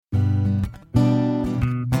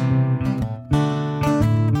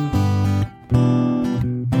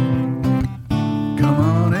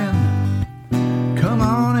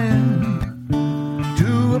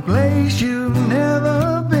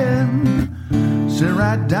Sit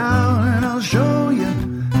right down and I'll show you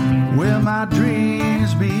where my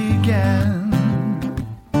dreams began.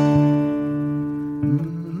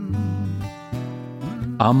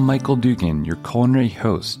 I'm Michael Dugan, your culinary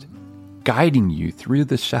host, guiding you through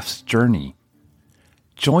the chef's journey.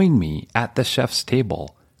 Join me at the chef's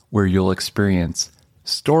table, where you'll experience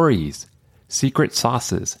stories, secret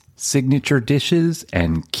sauces, signature dishes,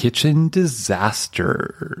 and kitchen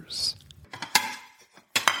disasters.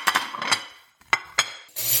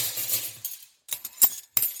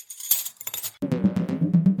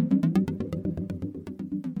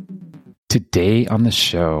 Today on the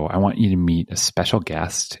show, I want you to meet a special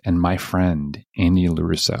guest and my friend, Andy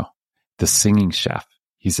LaRusso, the singing chef.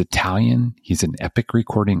 He's Italian, he's an epic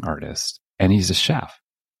recording artist, and he's a chef.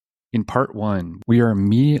 In part one, we are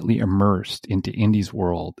immediately immersed into Andy's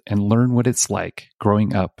world and learn what it's like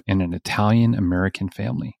growing up in an Italian-American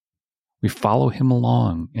family. We follow him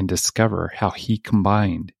along and discover how he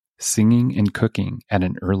combined singing and cooking at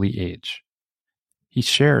an early age. He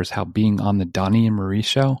shares how being on the Donnie and Marie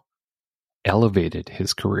show elevated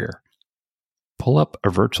his career. Pull up a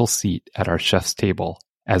virtual seat at our chef's table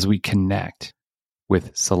as we connect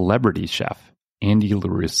with celebrity chef Andy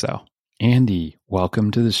LaRusso. Andy, welcome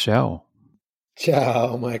to the show.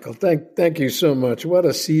 Ciao, Michael. Thank you so much. What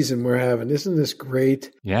a season we're having. Isn't this great?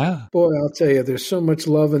 Yeah. Boy, I'll tell you, there's so much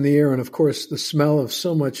love in the air, and of course the smell of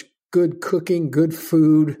so much good cooking, good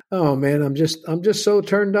food. Oh man, I'm just so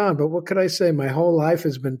turned on. But what could I say? My whole life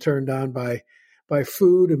has been turned on by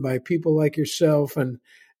food and by people like yourself and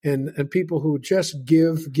people who just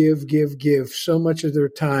give so much of their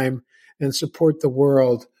time and support the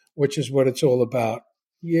world, which is what it's all about.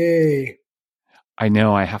 Yay. I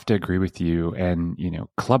know I have to agree with you. And,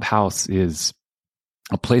 Clubhouse is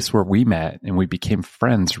a place where we met and we became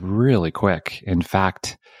friends really quick. In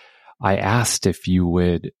fact, I asked if you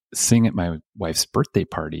would sing at my wife's birthday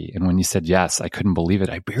party. And when you said yes, I couldn't believe it.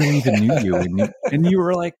 I barely even knew you. And you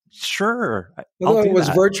were like, sure. Although it was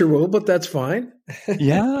virtual, but that's fine.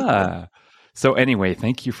 Yeah. So anyway,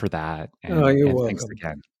 thank you for that. You're welcome. Thanks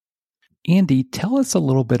again. Andy, tell us a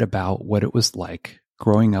little bit about what it was like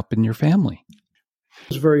growing up in your family. I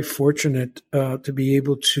was very fortunate to be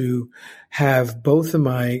able to have both of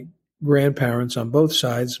my grandparents on both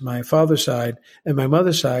sides, my father's side and my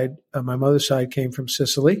mother's side. My mother's side came from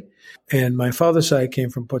Sicily, and my father's side came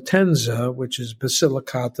from Potenza, which is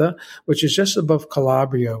Basilicata, which is just above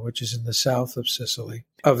Calabria, which is in the south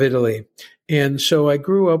of Italy. And so I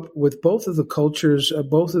grew up with both of the cultures,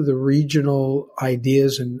 both of the regional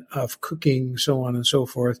ideas and of cooking, so on and so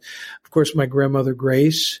forth. Of course, my grandmother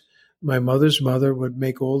Grace, my mother's mother, would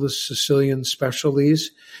make all the Sicilian specialties,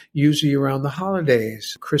 usually around the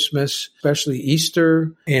holidays, Christmas, especially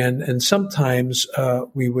Easter, and sometimes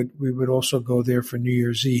we would also go there for New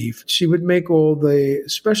Year's Eve. She would make all the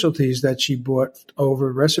specialties that she brought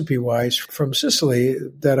over recipe-wise from Sicily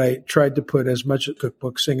that I tried to put as much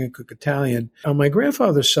cookbook, Sing and Cook Italian. On my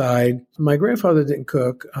grandfather's side, my grandfather didn't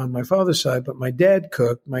cook on my father's side, but my dad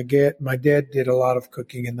cooked. My dad did a lot of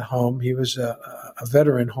cooking in the home. He was a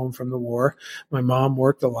veteran home from the war. My mom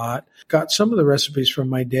worked a lot, got some of the recipes from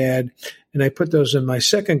my dad, and I put those in my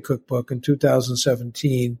second cookbook in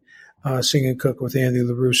 2017, Sing and Cook with Andy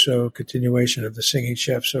LaRusso, continuation of the singing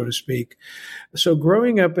chef, so to speak. So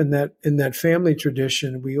growing up in that family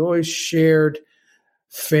tradition, we always shared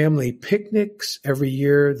family picnics. Every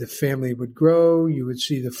year the family would grow. You would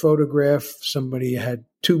see the photograph. Somebody had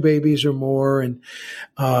 2 babies or more. And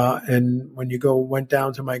when you went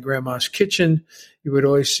down to my grandma's kitchen, you would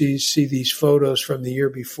always see these photos from the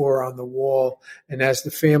year before on the wall. And as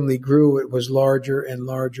the family grew, it was larger and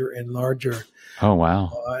larger and larger. Oh,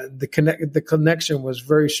 wow. The connection was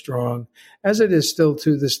very strong, as it is still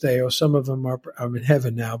to this day. Or some of them are in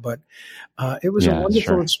heaven now, but it was a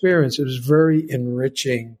wonderful experience. It was very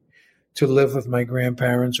enriching to live with my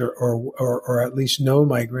grandparents or at least know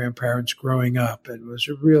my grandparents growing up. It was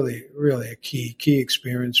really, really a key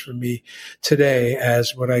experience for me today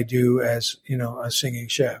as what I do as, a singing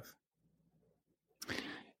chef.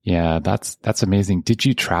 Yeah, that's amazing. Did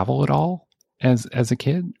you travel at all as a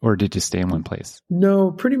kid, or did you stay in one place?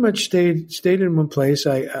 No, pretty much stayed in one place.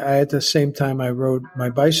 I at the same time I rode my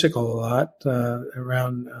bicycle a lot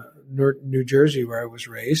around Newark, New Jersey, where I was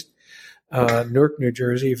raised. Newark, New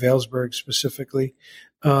Jersey, Vailsburg specifically.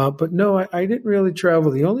 But no, I didn't really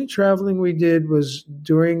travel. The only traveling we did was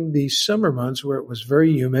during the summer months where it was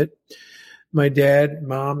very humid. My dad,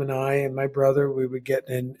 mom, and I and my brother, we would get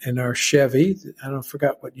in our Chevy. I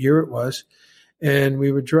forgot what year it was. And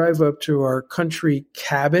we would drive up to our country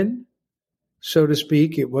cabin so to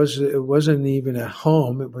speak. It wasn't even a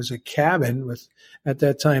home. It was a cabin with, at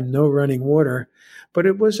that time, no running water, but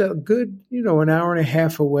it was a good, an hour and a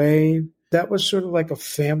half away. That was sort of like a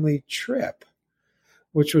family trip,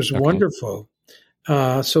 which was wonderful.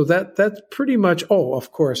 So that's pretty much. Oh,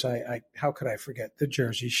 of course, I how could I forget the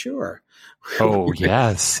Jersey Shore? Oh,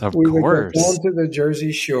 yes, of we course. We would go down to the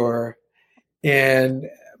Jersey Shore, and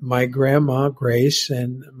my grandma Grace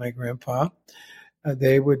and my grandpa,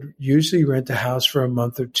 they would usually rent a house for a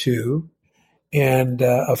month or two. And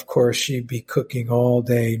of course, she'd be cooking all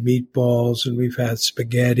day meatballs, and we've had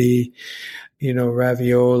spaghetti,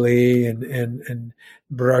 ravioli and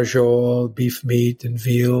braciole, beef meat and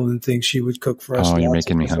veal and things she would cook for us. Oh, you're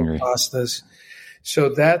making me hungry. Pastas. So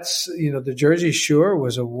that's, the Jersey Shore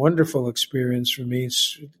was a wonderful experience for me.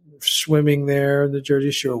 Swimming there in the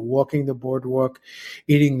Jersey Shore, walking the boardwalk,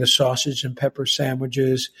 eating the sausage and pepper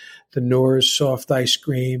sandwiches, the Knorr's soft ice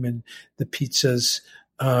cream and the pizzas.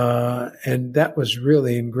 And that was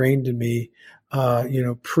really ingrained in me,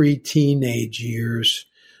 pre-teenage years,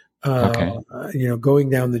 going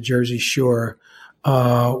down the Jersey Shore,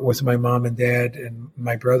 with my mom and dad and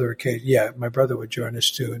my brother. My brother would join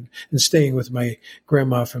us too, and staying with my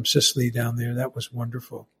grandma from Sicily down there. That was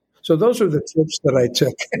wonderful. So those are the trips that I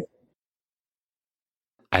took.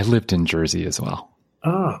 I lived in Jersey as well.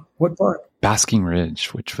 What part? Basking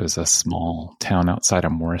Ridge, which was a small town outside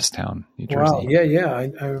of Morristown, New Jersey. Wow, yeah,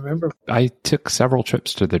 I remember. I took several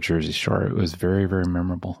trips to the Jersey Shore. It was very, very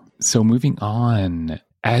memorable. So moving on,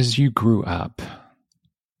 as you grew up,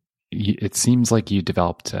 it seems like you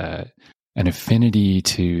developed an affinity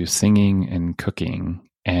to singing and cooking.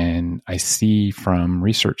 And I see from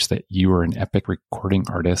research that you were an epic recording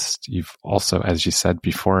artist. You've also, as you said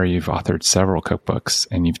before, you've authored several cookbooks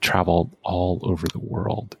and you've traveled all over the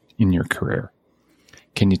world in your career.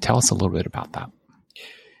 Can you tell us a little bit about that?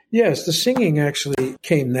 Yes, the singing actually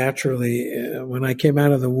came naturally. When I came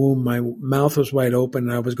out of the womb, my mouth was wide open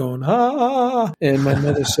and I was going, ah, and my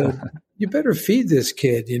mother said, you better feed this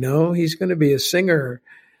kid, he's going to be a singer.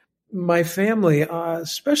 My family,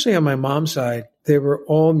 especially on my mom's side, they were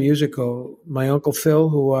all musical. My Uncle Phil,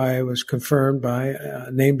 who I was confirmed by,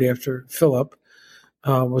 named after Philip,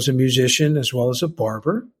 was a musician as well as a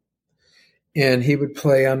barber. And he would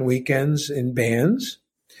play on weekends in bands.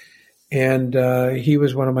 And he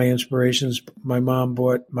was one of my inspirations. My mom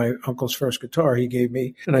bought my uncle's first guitar he gave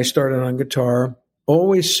me, and I started on guitar.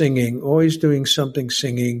 Always singing, always doing something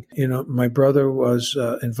singing. My brother was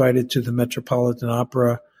invited to the Metropolitan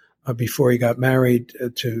Opera before he got married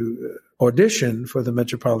to audition for the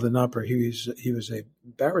Metropolitan Opera. He was a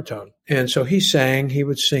baritone. And so he sang. He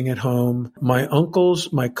would sing at home. My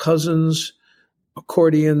uncles, my cousins,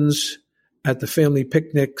 accordions at the family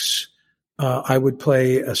picnics. I would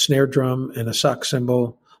play a snare drum and a sock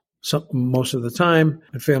cymbal most of the time.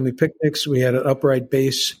 At family picnics, we had an upright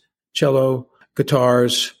bass, cello,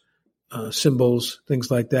 guitars, cymbals, things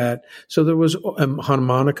like that. So there was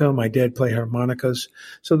harmonica. My dad played harmonicas.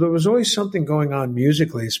 So there was always something going on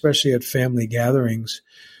musically, especially at family gatherings.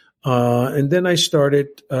 And then I started,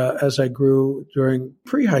 as I grew during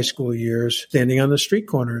pre-high school years, standing on the street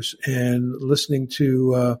corners and listening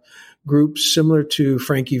to groups similar to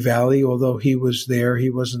Frankie Valli, although he was there. He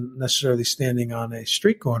wasn't necessarily standing on a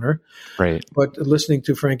street corner. Right. But listening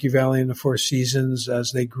to Frankie Valli and the Four Seasons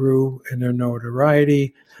as they grew in their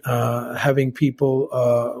notoriety, having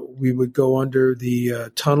people, we would go under the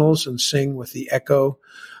tunnels and sing with the echo,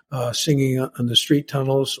 singing on the street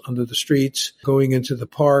tunnels, under the streets, going into the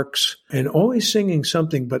parks, and always singing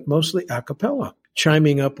something, but mostly a cappella,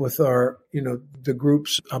 chiming up with our, the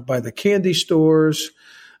groups by the candy stores,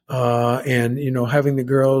 and, having the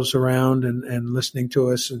girls around and listening to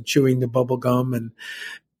us and chewing the bubble gum and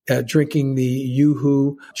drinking the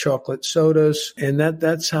Yoo-Hoo chocolate sodas. And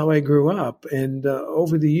that's how I grew up. And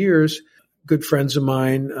over the years, good friends of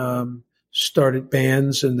mine started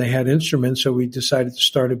bands and they had instruments. So we decided to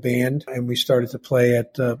start a band and we started to play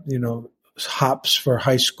at, hops for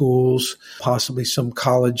high schools, possibly some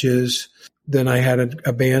colleges. Then I had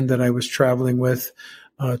a band that I was traveling with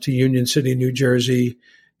to Union City, New Jersey.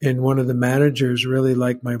 And one of the managers really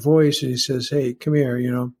liked my voice. And he says, hey, come here,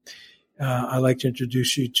 I'd like to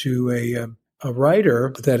introduce you to a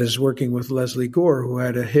writer that is working with Leslie Gore, who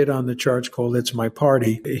had a hit on the charts called It's My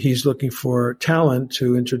Party. He's looking for talent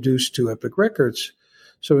to introduce to Epic Records.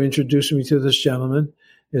 So he introduced me to this gentleman.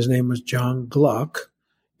 His name was John Gluck.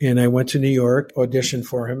 And I went to New York, auditioned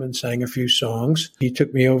for him, and sang a few songs. He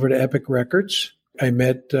took me over to Epic Records. I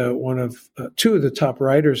met two of the top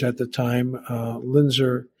writers at the time,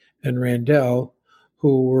 Linzer and Randell,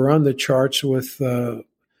 who were on the charts with the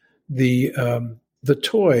the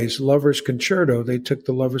Toys Lovers Concerto. They took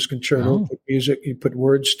the Lovers Concerto, put music, you put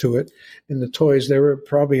words to it. And the Toys, they were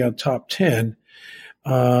probably on top 10.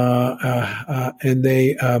 And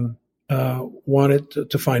they wanted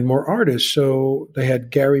to find more artists. So they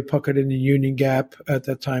had Gary Puckett in the Union Gap at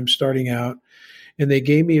that time starting out. And they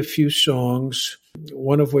gave me a few songs,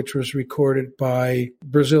 one of which was recorded by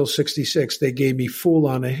Brazil 66. They gave me Fool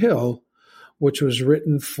on a Hill, which was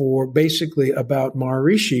written for basically about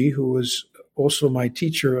Maharishi, who was also my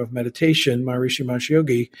teacher of meditation, Maharishi Mahesh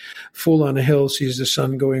Yogi. Fool on a Hill sees the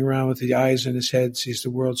sun going around with the eyes in his head, sees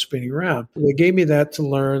the world spinning around. They gave me that to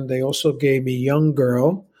learn. They also gave me Young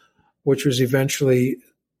Girl, which was eventually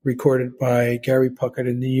recorded by Gary Puckett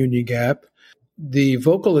in the Union Gap. The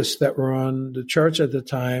vocalists that were on the charts at the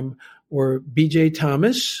time were B.J.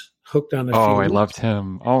 Thomas, Hooked on a Feeling. Oh, I loved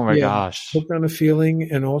him. Oh, my gosh. Hooked on a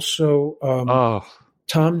Feeling, and also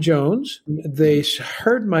Tom Jones. They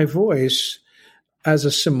heard my voice as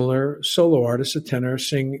a similar solo artist, a tenor,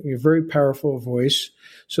 sing a very powerful voice.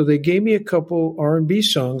 So they gave me a couple R&B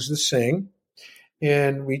songs to sing.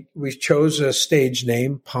 And we chose a stage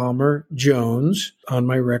name, Palmer Jones, on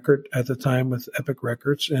my record at the time with Epic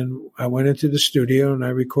Records. And I went into the studio and I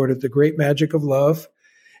recorded The Great Magic of Love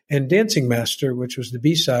and Dancing Master, which was the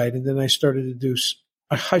B-side. And then I started to do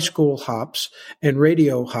high school hops and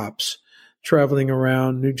radio hops, traveling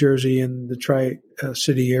around New Jersey and the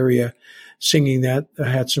Tri-City area, singing that. I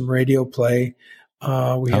had some radio play.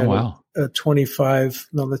 We had a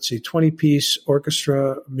 20-piece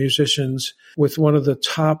orchestra musicians with one of the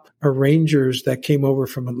top arrangers that came over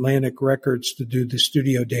from Atlantic Records to do the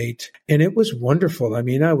studio date. And it was wonderful. I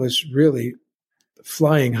mean, I was really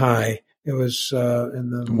flying high. It was in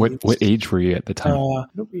the... What age were you at the time? I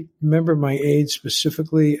don't remember my age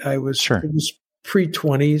specifically. It was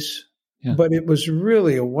pre-20s. Yeah. But it was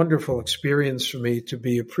really a wonderful experience for me to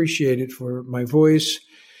be appreciated for my voice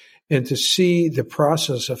and to see the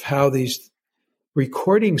process of how these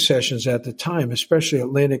recording sessions at the time, especially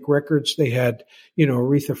Atlantic Records, they had,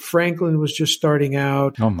 Aretha Franklin was just starting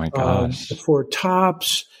out. Oh my gosh. The Four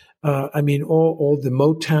Tops. All the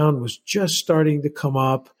Motown was just starting to come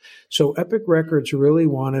up. So Epic Records really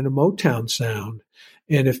wanted a Motown sound.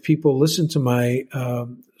 And if people listen to my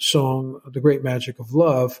song, The Great Magic of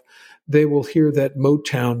Love, they will hear that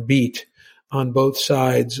Motown beat on both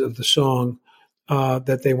sides of the song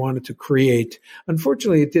that they wanted to create.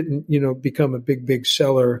 Unfortunately, it didn't, become a big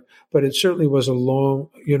seller, but it certainly was a long,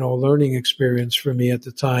 learning experience for me at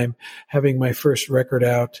the time, having my first record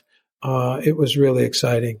out. It was really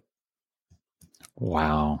exciting.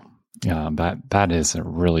 Wow. Yeah, that is a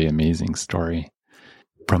really amazing story.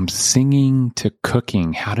 From singing to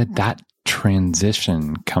cooking, how did that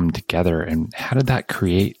transition come together, and how did that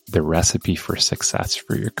create the recipe for success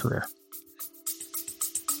for your career?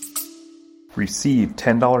 Receive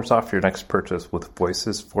 $10 off your next purchase with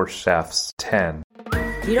Voices for Chefs 10.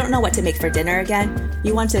 You don't know what to make for dinner again?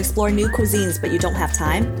 You want to explore new cuisines, but you don't have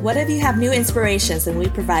time? What if you have new inspirations and we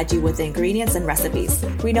provide you with the ingredients and recipes?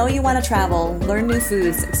 We know you want to travel, learn new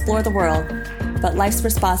foods, explore the world, but life's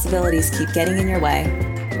responsibilities keep getting in your way.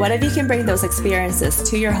 What if you can bring those experiences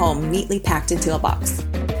to your home neatly packed into a box?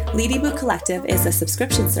 Ladybug Collective is a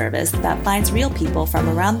subscription service that finds real people from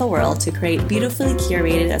around the world to create beautifully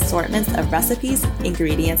curated assortments of recipes,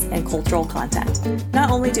 ingredients, and cultural content. Not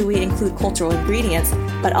only do we include cultural ingredients,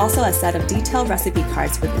 but also a set of detailed recipe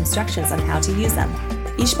cards with instructions on how to use them.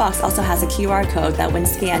 Each box also has a QR code that when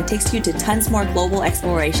scanned takes you to tons more global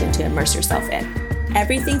exploration to immerse yourself in.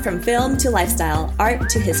 Everything from film to lifestyle, art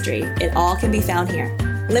to history, it all can be found here.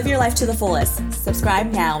 Live your life to the fullest.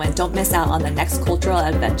 Subscribe now and don't miss out on the next cultural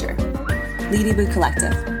adventure. Ladybug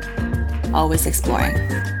Collective. Always exploring.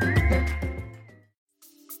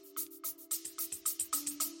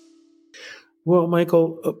 Well,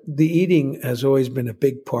 Michael, the eating has always been a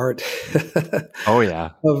big part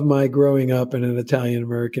of my growing up in an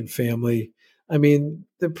Italian-American family. I mean,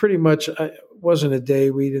 pretty much wasn't a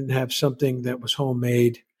day we didn't have something that was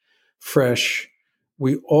homemade, fresh.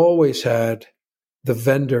 We always had... The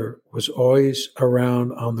vendor was always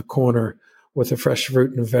around on the corner with a fresh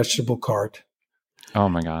fruit and vegetable cart. Oh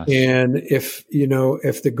my gosh. And if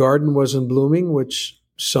the garden wasn't blooming, which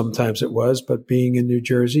sometimes it was, but being in New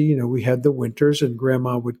Jersey, we had the winters and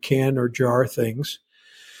grandma would can or jar things.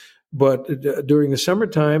 But during the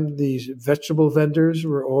summertime, these vegetable vendors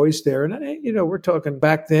were always there. And, we're talking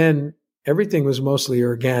back then, everything was mostly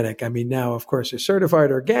organic. I mean, now, of course, they're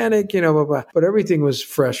certified organic, but everything was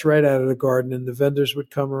fresh right out of the garden. And the vendors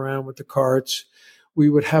would come around with the carts.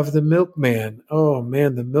 We would have the milkman. Oh,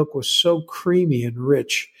 man, the milk was so creamy and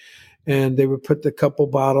rich. and they would put the couple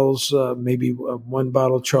bottles, maybe one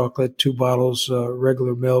bottle chocolate, two bottles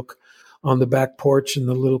regular milk, on the back porch in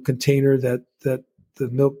the little container that the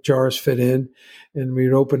milk jars fit in. And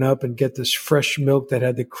we'd open up and get this fresh milk that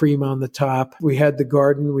had the cream on the top. We had the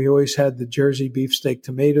garden. We always had the Jersey beefsteak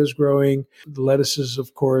tomatoes growing, the lettuces,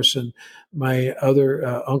 of course. And my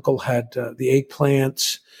other uncle had the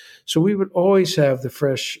eggplants. So we would always have the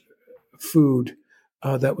fresh food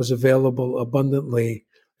that was available abundantly,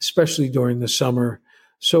 especially during the summer.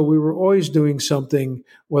 So we were always doing something,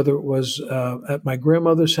 whether it was at my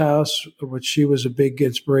grandmother's house, which she was a big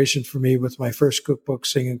inspiration for me with my first cookbook,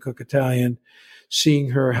 Sing and Cook Italian,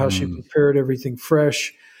 seeing her, how she prepared everything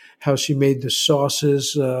fresh, how she made the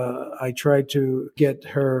sauces. I tried to get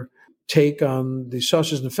her take on the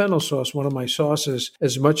sausage and fennel sauce, one of my sauces,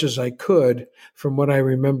 as much as I could from what I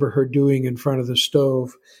remember her doing in front of the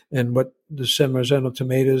stove, and what the San Marzano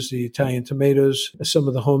tomatoes, the Italian tomatoes, some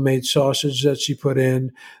of the homemade sausage that she put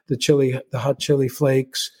in, the hot chili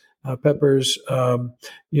flakes, peppers,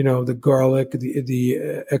 the garlic,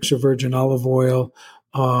 the extra virgin olive oil,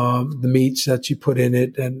 the meats that she put in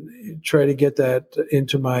it, and try to get that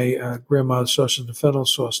into my grandma's sausage and fennel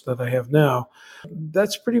sauce that I have now.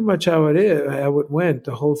 That's pretty much how it went.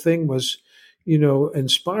 The whole thing was,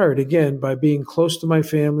 inspired again by being close to my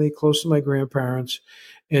family, close to my grandparents,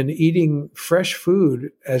 and eating fresh food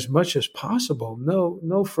as much as possible.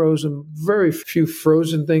 No frozen, very few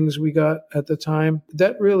frozen things we got at the time.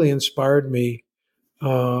 That really inspired me,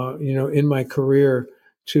 in my career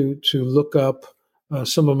to look up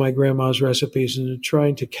some of my grandma's recipes and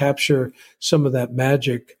trying to capture some of that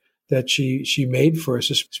magic that she made for us,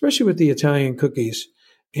 especially with the Italian cookies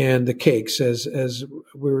and the cakes, as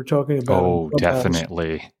we were talking about. Oh,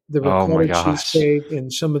 definitely. The ricotta cheesecake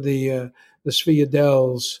and some of the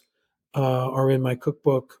sfiadelles are in my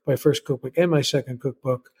cookbook, my first cookbook and my second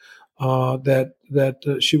cookbook,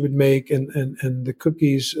 that she would make, and the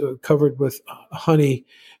cookies covered with honey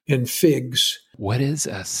and figs. What is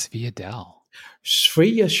a sfiadelle?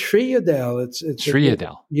 Sfiadelle. It's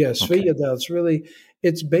Sfiadelle. Sfiadelle. Okay.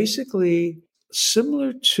 It's basically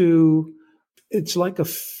similar to, it's like a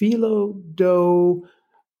phyllo dough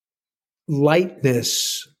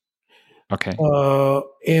lightness. Okay.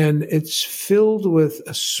 And it's filled with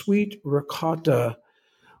a sweet ricotta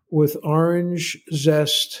with orange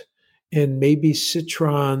zest and maybe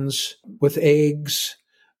citrons with eggs,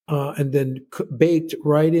 and then baked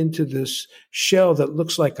right into this shell that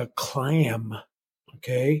looks like a clam.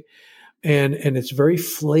 Okay. And it's very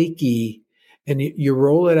flaky, and you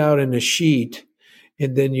roll it out in a sheet,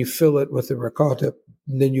 and then you fill it with the ricotta,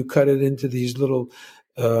 and then you cut it into these little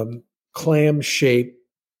clam-shaped,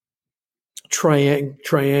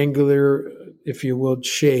 triangular, if you will,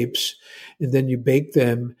 shapes, and then you bake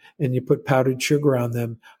them, and you put powdered sugar on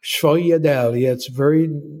them. Sfogliatelle, it's very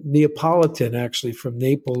Neapolitan, actually, from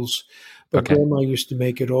Naples, but okay. Grandma used to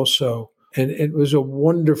make it also, and it was a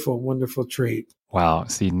wonderful, wonderful treat. Wow.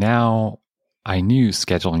 See, now I knew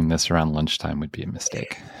scheduling this around lunchtime would be a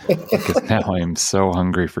mistake, because now I am so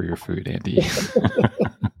hungry for your food, Andy.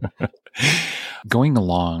 Going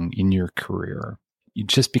along in your career, you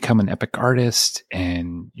just become an epic artist,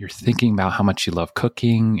 and you're thinking about how much you love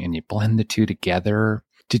cooking, and you blend the two together.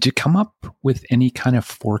 Did you come up with any kind of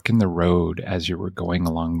fork in the road as you were going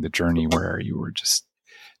along the journey, where you were just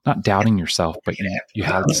not doubting yourself, but you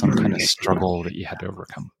had some kind of struggle that you had to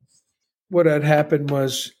overcome? What had happened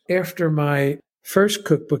was, after my first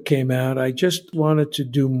cookbook came out, I just wanted to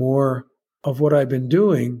do more of what I've been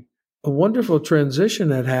doing. A wonderful transition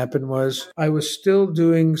that happened was, I was still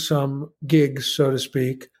doing some gigs, so to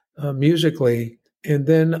speak, musically, and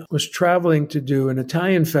then was traveling to do an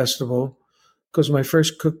Italian festival, because my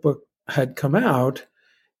first cookbook had come out,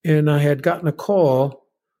 and I had gotten a call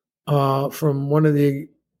from one of the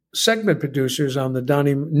segment producers on the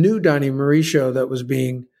new Donnie Marie show that was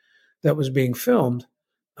being filmed,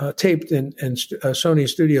 taped in Sony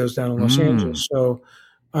Studios down in Los Angeles. So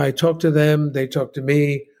I talked to them. They talked to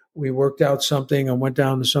me. We worked out something. I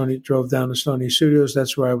drove down to Sony Studios.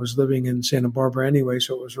 That's where I was living in Santa Barbara anyway,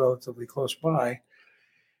 so it was relatively close by.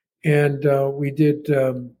 And we did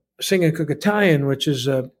Sing and Cook Italian, which is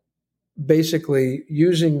basically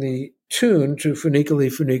using the tune to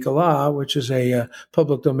Funiculi Funicula, which is a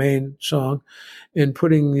public domain song, and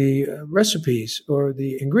putting the recipes or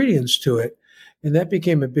the ingredients to it. And that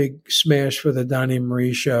became a big smash for the Donnie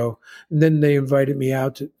Marie show. And then they invited me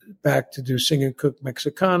back to do Sing and Cook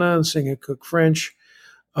Mexicana and Sing and Cook French.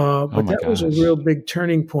 But that was a real big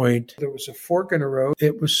turning point. There was a fork in the road.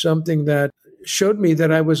 It was something that showed me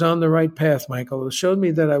that I was on the right path, Michael. It showed me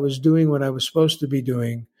that I was doing what I was supposed to be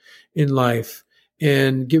doing in life.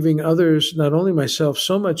 and giving others, not only myself,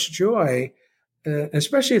 so much joy,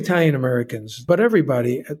 especially Italian Americans, but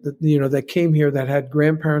everybody, that came here, that had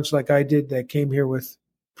grandparents like I did, that came here with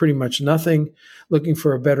pretty much nothing, looking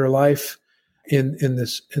for a better life in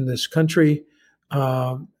this country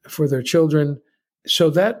for their children.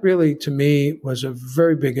 So that really, to me, was a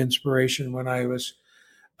very big inspiration when I was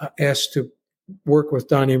asked to work with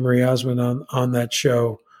Donnie and Marie Osmond on that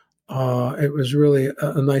show. It was really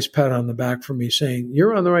a nice pat on the back for me, saying,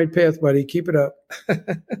 "You're on the right path, buddy. Keep it up."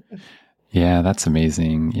 Yeah, that's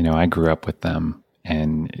amazing. I grew up with them,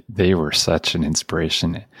 and they were such an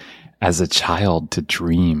inspiration as a child to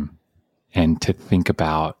dream and to think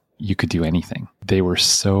about you could do anything. They were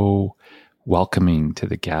so welcoming to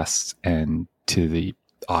the guests and to the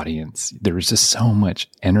audience. There was just so much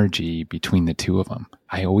energy between the two of them.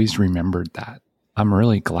 I always remembered that. I'm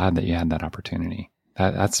really glad that you had that opportunity.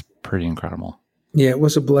 That's pretty incredible. Yeah, it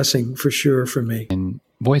was a blessing for sure for me. And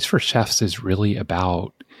Voice for Chefs is really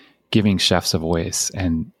about giving chefs a voice.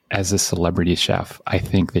 And as a celebrity chef, I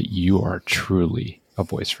think that you are truly a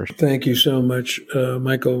voice for chefs. Thank you so much,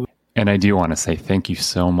 Michael. And I do want to say thank you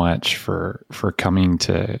so much for coming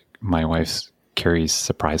to my wife's Carrie's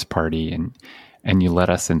surprise party, and you led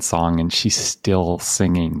us in song, and she's still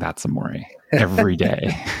singing That's Amore every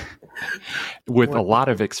day with a lot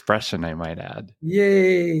of expression, I might add.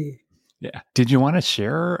 Yay. Yeah. Did you want to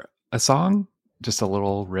share a song? Just a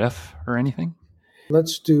little riff or anything?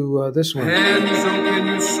 Let's do this one.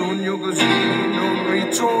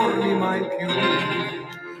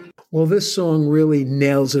 Well, this song really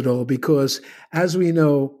nails it all because, as we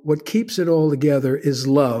know, what keeps it all together is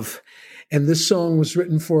love. And this song was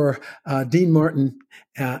written for Dean Martin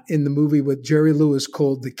in the movie with Jerry Lewis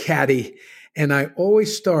called The Caddy. And I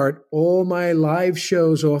always start all my live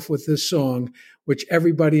shows off with this song, which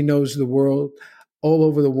everybody knows all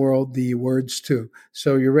over the world, the words to.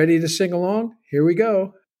 So you ready to sing along? Here we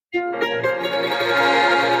go.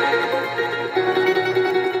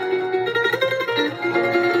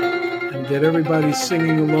 And get everybody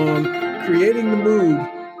singing along, creating the mood,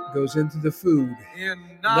 goes into the food. In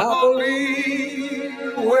Napoli,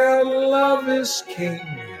 where love is king,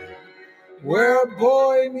 where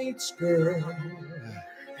boy meets girl,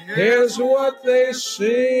 here's what they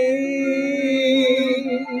sing.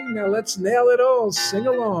 Now let's nail it all. Sing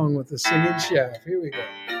along with the singing chef. Here we go.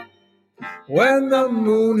 When the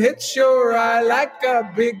moon hits your eye like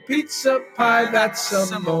a big pizza pie, that's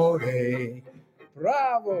amore.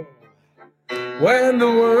 Bravo. When the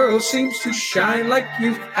world seems to shine like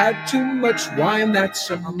you've had too much wine, that's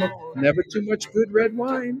amore. Never too much good red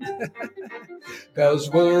wine. Bells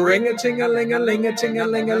will ring a ting-a-ling-a-ling, a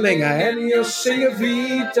ting-a-ling-a-ling, and you'll sing a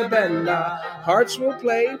Vita Bella. Hearts will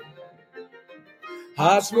play,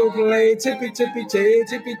 tippy-tippy-tay,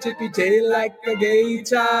 tippy-tippy-tay, like a gay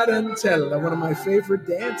tarantella, one of my favorite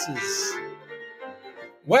dances.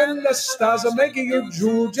 When the stars are making you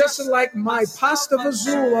drool, just like my pasta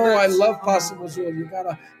fazool. Oh, I love pasta fazool. You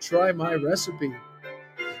gotta try my recipe.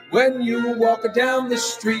 When you walk down the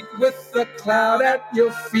street with a cloud at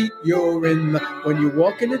your feet, when you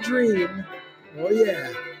walk in a dream. Oh,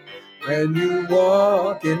 yeah. When you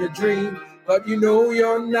walk in a dream, but you know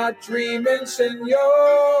you're not dreaming,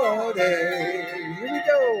 signore. Here we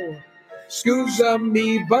go. Scusa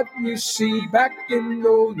me, but you see, back in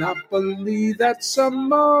old Napoli, that's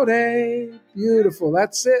amore. Beautiful.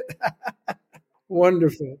 That's it.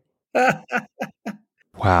 Wonderful.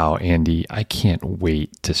 Wow, Andy, I can't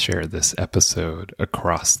wait to share this episode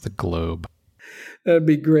across the globe. That'd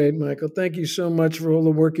be great, Michael. Thank you so much for all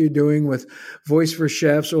the work you're doing with Voice for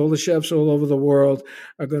Chefs. All the chefs all over the world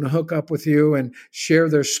are going to hook up with you and share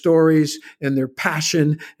their stories and their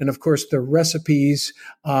passion and, of course, their recipes.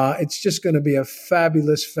 It's just going to be a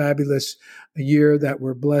fabulous, fabulous year that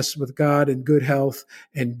we're blessed with God and good health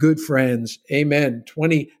and good friends. Amen.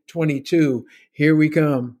 2022, here we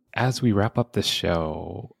come. As we wrap up the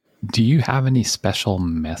show, do you have any special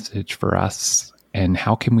message for us? And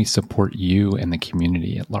how can we support you and the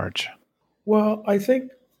community at large? Well, I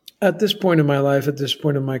think at this point in my life, at this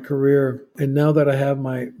point in my career, and now that I have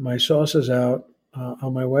my sauces out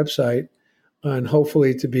on my website, and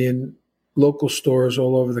hopefully to be in local stores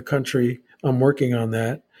all over the country, I'm working on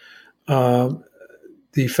that.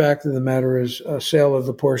 The fact of the matter is a sale of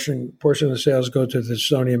the portion of the sales go to the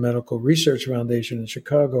Smithsonian Medical Research Foundation in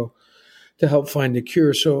Chicago to help find a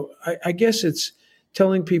cure. So I guess it's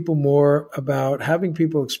telling people more about having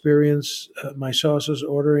people experience my sauces,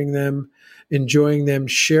 ordering them, enjoying them,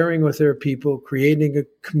 sharing with their people, creating a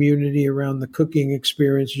community around the cooking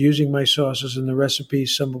experience, using my sauces and the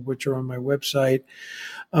recipes, some of which are on my website,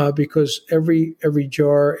 because every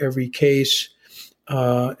jar, every case,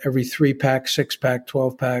 every 3-pack, 6-pack,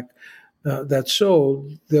 12-pack that's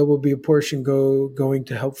sold, there will be a portion going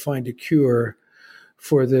to help find a cure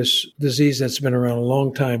for this disease that's been around a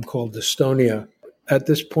long time called dystonia. At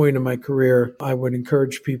this point in my career, I would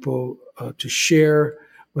encourage people to share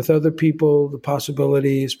with other people the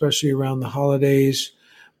possibility, especially around the holidays,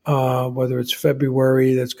 whether it's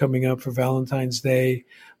February that's coming up for Valentine's Day,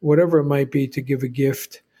 whatever it might be, to give a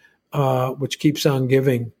gift, which keeps on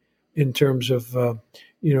giving in terms of,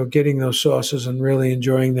 getting those sauces and really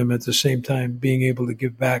enjoying them at the same time, being able to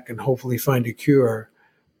give back and hopefully find a cure.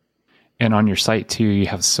 And on your site too, you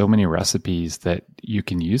have so many recipes that you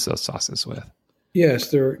can use those sauces with.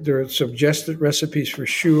 Yes, there are suggested recipes for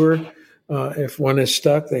sure. If one is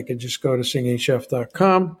stuck, they can just go to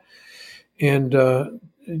singingchef.com and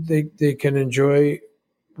they can enjoy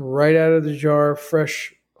right out of the jar,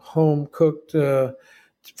 fresh, home-cooked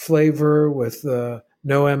flavor with no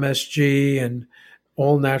MSG and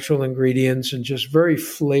all natural ingredients and just very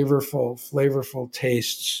flavorful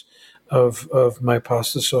tastes of my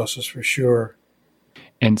pasta sauces for sure.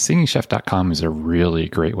 And singingchef.com is a really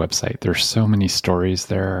great website. There's so many stories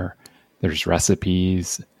there. There's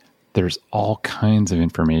recipes. There's all kinds of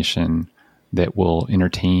information that will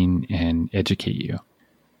entertain and educate you.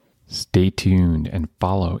 Stay tuned and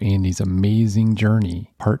follow Andy's amazing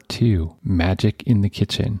journey, Part 2, Magic in the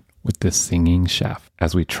Kitchen with the Singing Chef,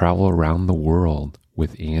 as we travel around the world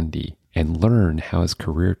with Andy and learn how his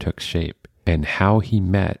career took shape and how he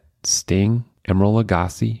met Sting, Emeril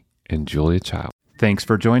Lagasse, and Julia Child. Thanks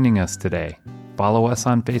for joining us today. Follow us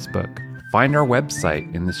on Facebook. Find our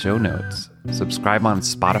website in the show notes. Subscribe on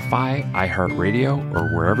Spotify, iHeartRadio,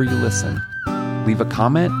 or wherever you listen. Leave a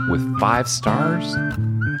comment with 5 stars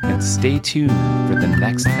and stay tuned for the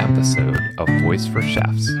next episode of Voice for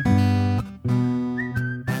Chefs.